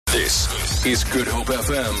This is Good Hope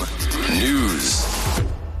FM News.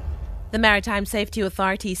 The Maritime Safety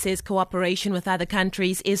Authority says cooperation with other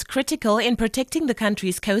countries is critical in protecting the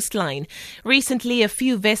country's coastline. Recently, a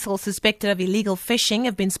few vessels suspected of illegal fishing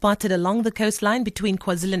have been spotted along the coastline between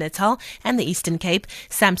KwaZulu-Natal and the Eastern Cape.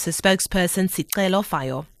 SAMSA spokesperson Sicelo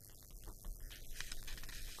Fayo.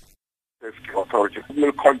 The authority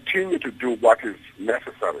will continue to do what is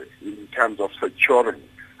necessary in terms of securing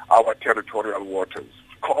our territorial waters.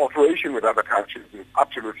 Cooperation with other countries is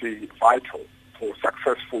absolutely vital for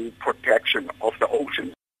successful protection of the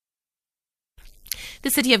ocean. The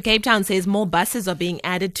City of Cape Town says more buses are being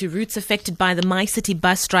added to routes affected by the MyCiti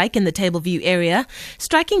bus strike in the Tableview area.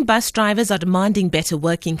 Striking bus drivers are demanding better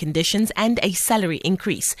working conditions and a salary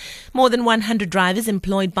increase. More than 100 drivers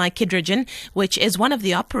employed by Kidrigen, which is one of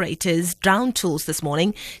the operators, downed tools this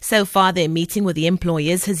morning. So far, their meeting with the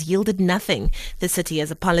employers has yielded nothing. The city has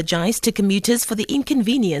apologized to commuters for the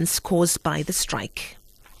inconvenience caused by the strike.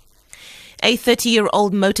 A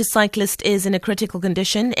 30-year-old motorcyclist is in a critical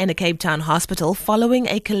condition in a Cape Town hospital following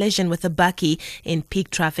a collision with a bakkie in peak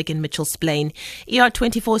traffic in Mitchell's Plain.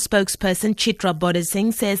 ER24 spokesperson Chitra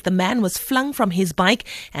Bodasing says the man was flung from his bike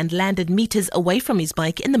and landed meters away from his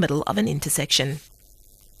bike in the middle of an intersection.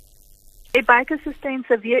 A biker sustained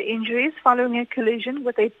severe injuries following a collision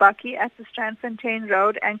with a bakkie at the Strandfontein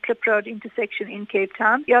Road and Klip Road intersection in Cape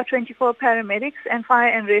Town. ER24 paramedics and fire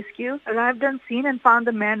and rescue arrived on scene and found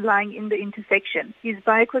the man lying in the intersection. His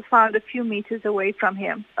bike was found a few meters away from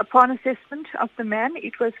him. Upon assessment of the man,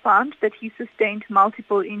 it was found that he sustained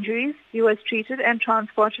multiple injuries. He was treated and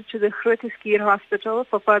transported to the Groote Schuur Hospital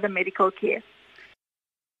for further medical care.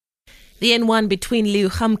 The N1 between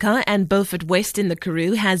Leeugamka and Beaufort West in the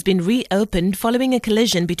Karoo has been reopened following a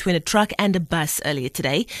collision between a truck and a bus earlier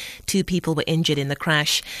today. 2 people were injured in the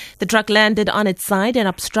crash. The truck landed on its side and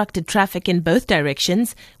obstructed traffic in both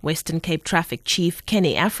directions. Western Cape Traffic Chief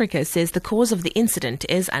Kenny Africa says the cause of the incident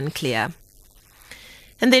is unclear.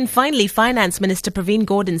 And then finally, Finance Minister Pravin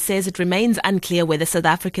Gordhan says it remains unclear whether South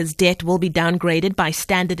Africa's debt will be downgraded by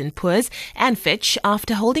Standard & Poor's and Fitch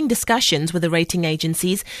after holding discussions with the rating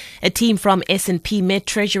agencies. A team from S&P met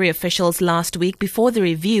Treasury officials last week before the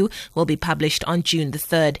review will be published on June the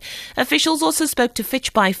 3rd. Officials also spoke to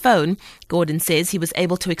Fitch by phone. Gordhan says he was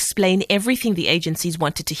able to explain everything the agencies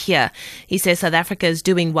wanted to hear. He says South Africa is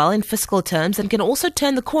doing well in fiscal terms and can also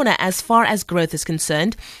turn the corner as far as growth is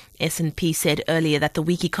concerned. S&P said earlier that the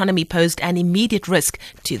weak economy posed an immediate risk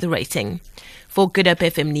to the rating. For Good Hope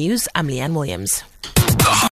FM News, I'm Leanne Williams.